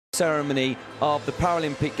ceremony of the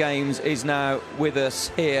Paralympic Games is now with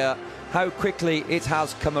us here. How quickly it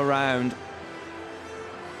has come around.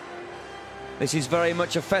 This is very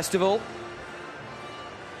much a festival.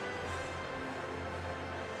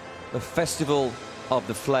 The festival of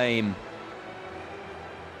the flame.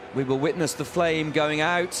 We will witness the flame going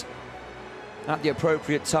out at the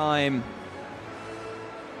appropriate time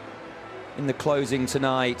in the closing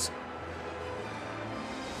tonight.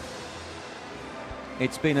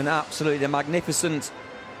 It's been an absolutely magnificent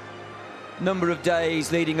number of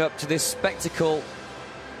days leading up to this spectacle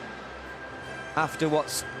after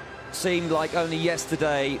what seemed like only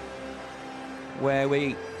yesterday, where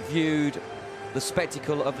we viewed the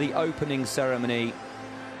spectacle of the opening ceremony.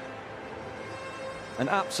 An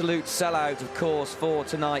absolute sellout, of course, for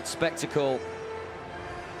tonight's spectacle.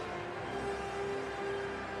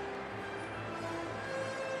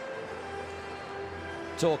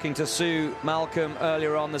 Talking to Sue Malcolm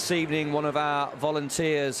earlier on this evening, one of our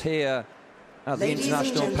volunteers here at the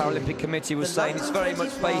International Paralympic Committee was saying it's very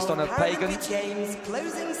much based on a pagan.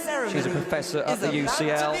 She's a professor at the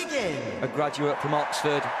UCL, a graduate from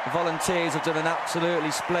Oxford. The volunteers have done an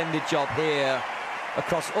absolutely splendid job here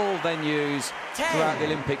across all venues throughout the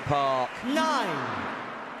Olympic Park. 9,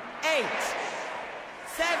 8,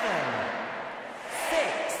 7,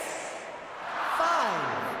 6, 5,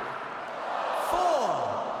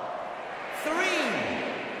 4, 3,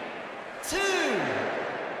 2, 1.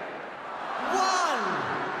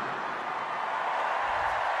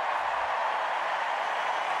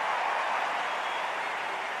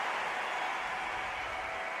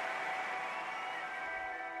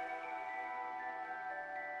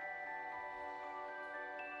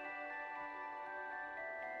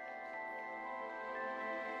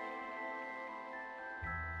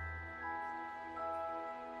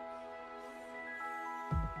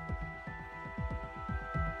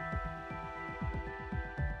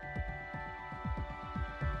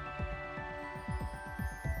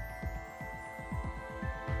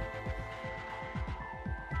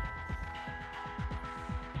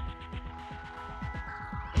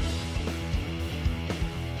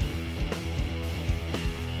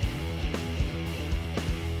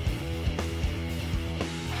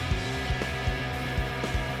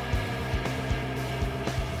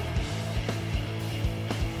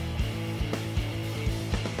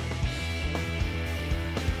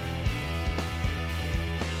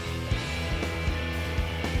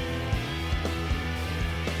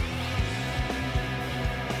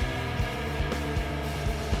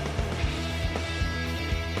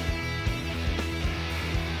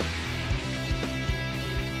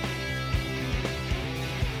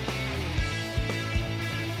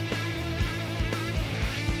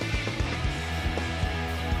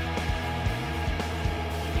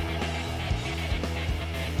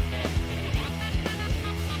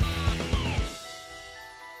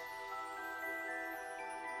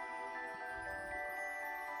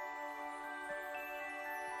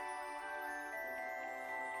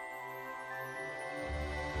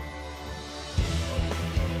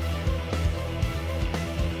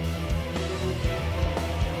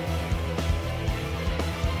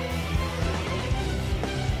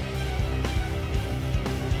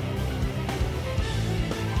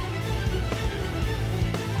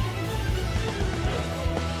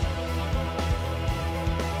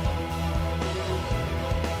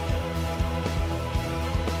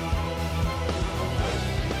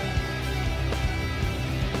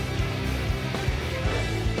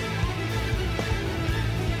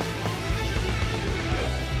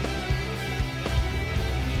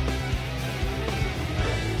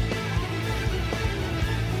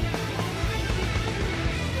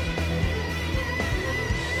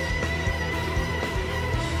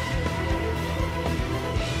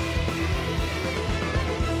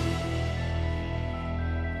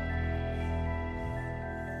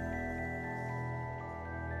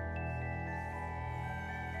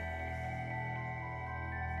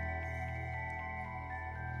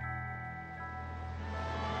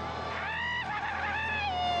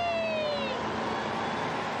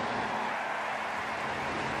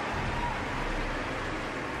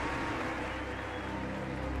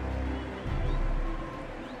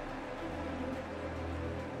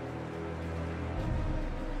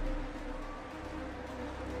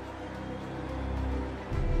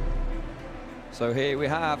 So here we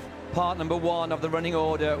have part number one of the running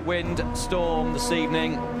order, Wind Storm, this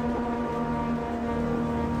evening.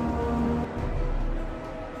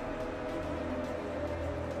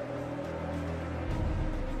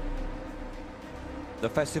 The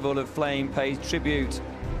Festival of Flame pays tribute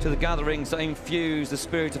to the gatherings that infuse the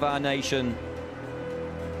spirit of our nation.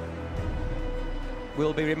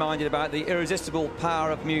 we'll be reminded about the irresistible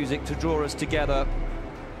power of music to draw us together,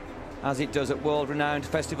 as it does at world-renowned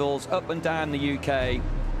festivals up and down the UK.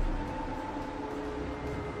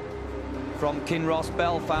 From Kinross,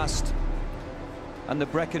 Belfast and the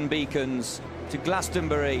Brecon Beacons to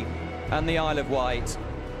Glastonbury and the Isle of Wight,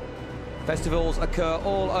 festivals occur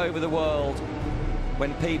all over the world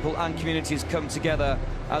when people and communities come together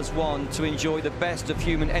as one to enjoy the best of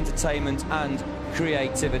human entertainment and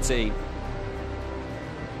creativity.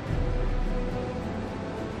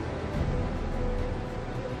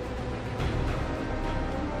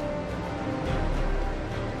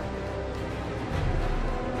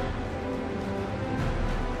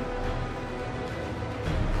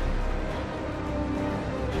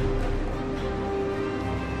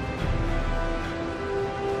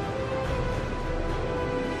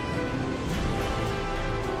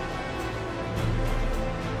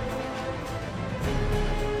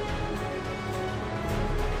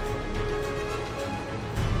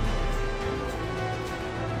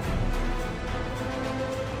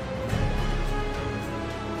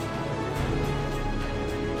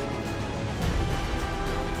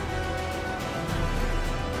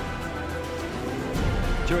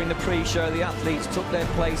 During the pre-show, the athletes took their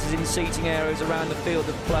places in seating areas around the field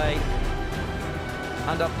of play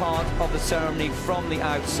and are part of the ceremony from the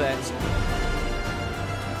outset.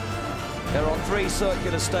 There are 3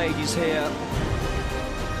 circular stages here,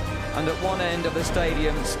 and at one end of the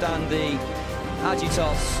stadium stand the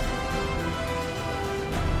agitos,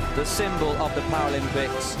 the symbol of the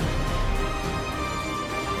Paralympics.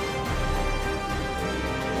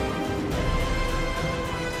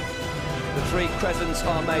 The 3 crescents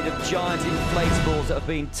are made of giant inflatables that have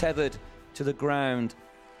been tethered to the ground.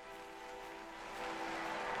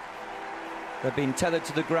 They've been tethered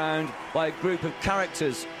to the ground by a group of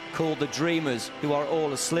characters called the Dreamers, who are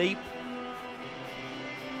all asleep.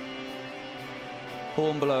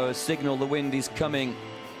 Hornblowers signal the wind is coming,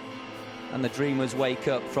 and the Dreamers wake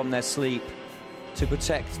up from their sleep to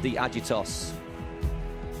protect the agitos.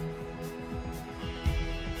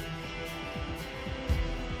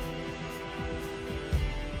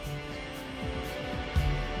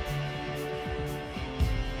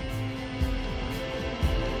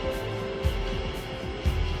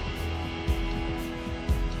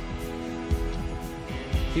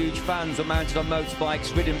 Huge fans were mounted on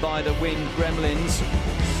motorbikes ridden by the wind gremlins.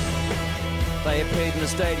 They appeared in the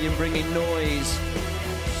stadium bringing noise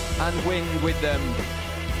and wind with them.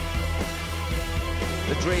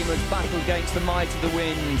 The Dreamers battled against the might of the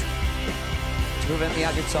wind to prevent the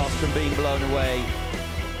agitos from being blown away.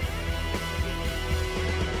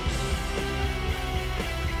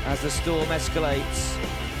 As the storm escalates,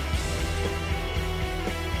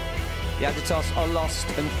 the agitos are lost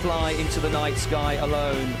and fly into the night sky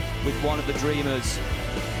alone with one of the Dreamers,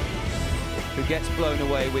 who gets blown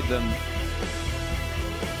away with them.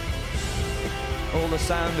 All the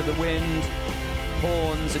sound of the wind,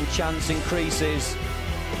 horns and chants increases.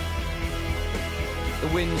 The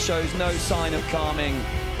wind shows no sign of calming,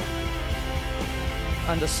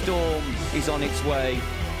 and a storm is on its way.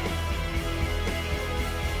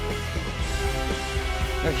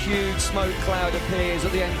 A huge smoke cloud appears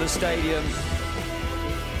at the end of the stadium.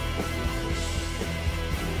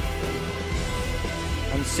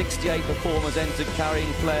 And 68 performers entered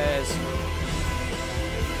carrying flares.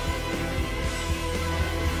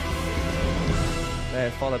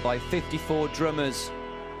 They're followed by 54 drummers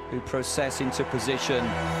who process into position.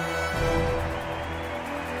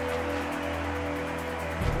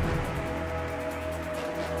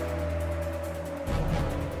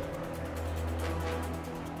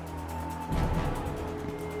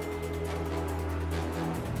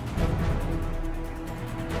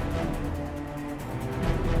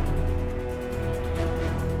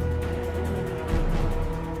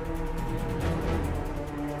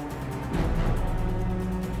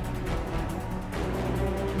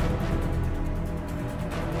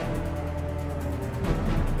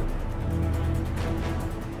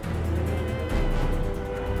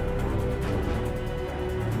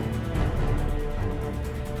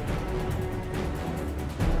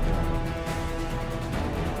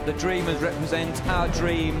 The Dreamers represent our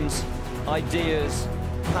dreams, ideas,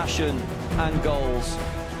 passion and goals.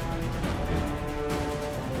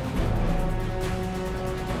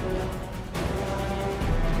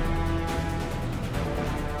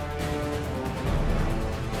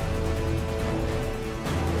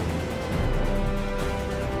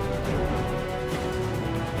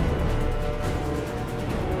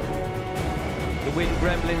 The wind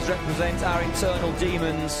gremlins represent our internal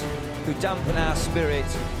demons who dampen our spirit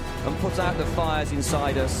and put out the fires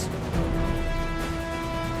inside us.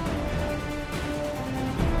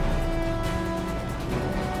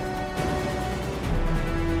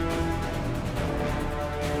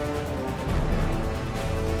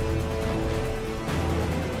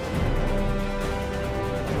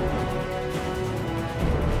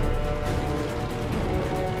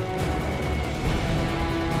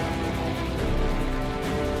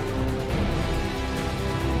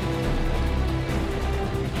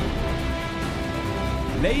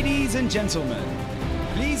 Ladies and gentlemen,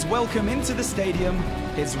 please welcome into the stadium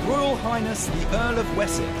His Royal Highness the Earl of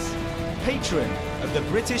Wessex, patron of the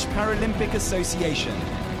British Paralympic Association,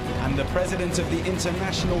 and the President of the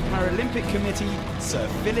International Paralympic Committee, Sir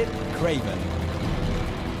Philip Craven.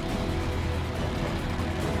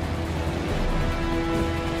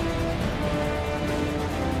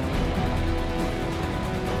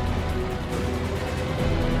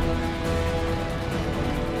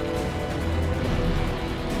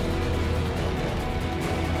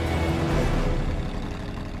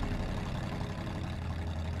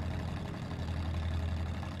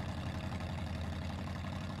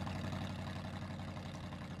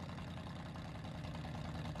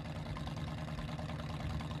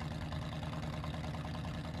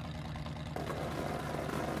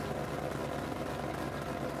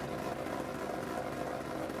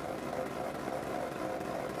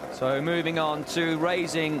 So moving on to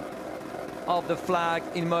raising of the flag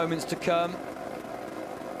in moments to come.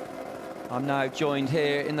 I'm now joined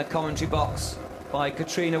here in the commentary box by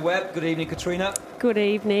Katrina Webb. Good evening, Katrina. Good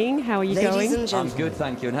evening. How are you going? I'm good,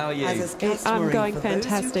 thank you. And how are you? I'm going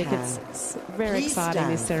fantastic. It's very exciting,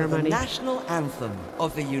 this ceremony. For the national anthem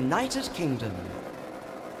of the United Kingdom.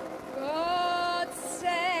 God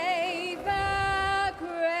save our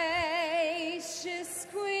gracious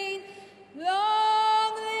Queen.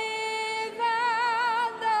 Long live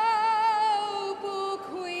our noble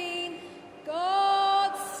Queen.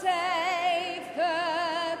 God save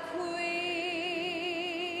the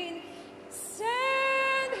Queen.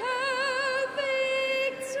 Send her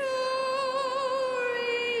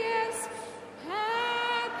victorious,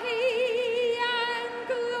 happy and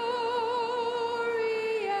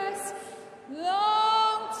glorious,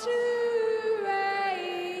 long to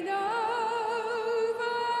reign over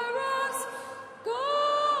us.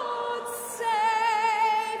 God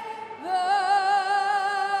save the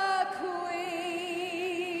Queen.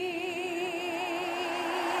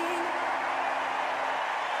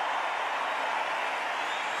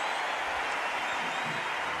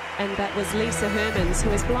 And that was Lisa Hermans,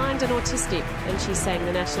 who is blind and autistic, and she sang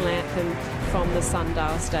the national anthem from the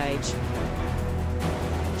sundial stage.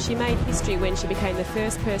 She made history when she became the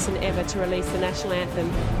first person ever to release the national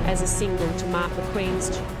anthem as a single to mark the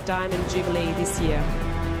Queen's Diamond Jubilee this year.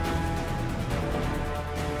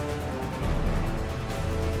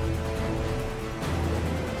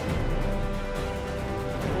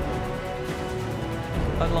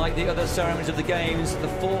 Unlike the other ceremonies of the Games, the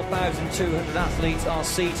 4,200 athletes are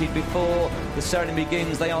seated before the ceremony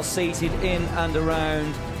begins. They are seated in and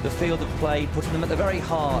around the field of play, putting them at the very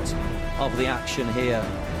heart of the action here.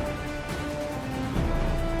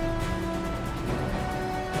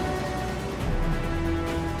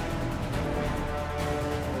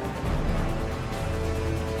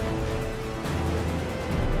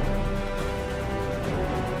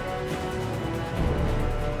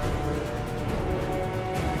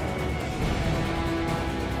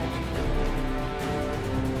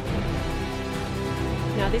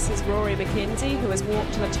 Now this is Rory McKenzie, who has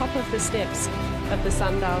walked to the top of the steps of the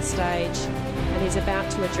sundial stage, and he's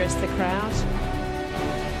about to address the crowd.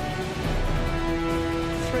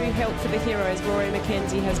 Through Help for the Heroes, Rory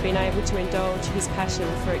McKenzie has been able to indulge his passion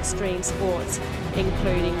for extreme sports,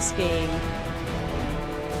 including skiing.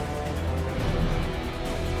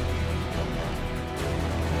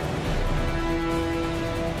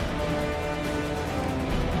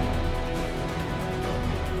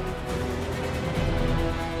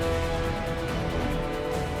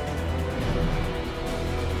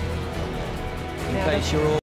 In case you're all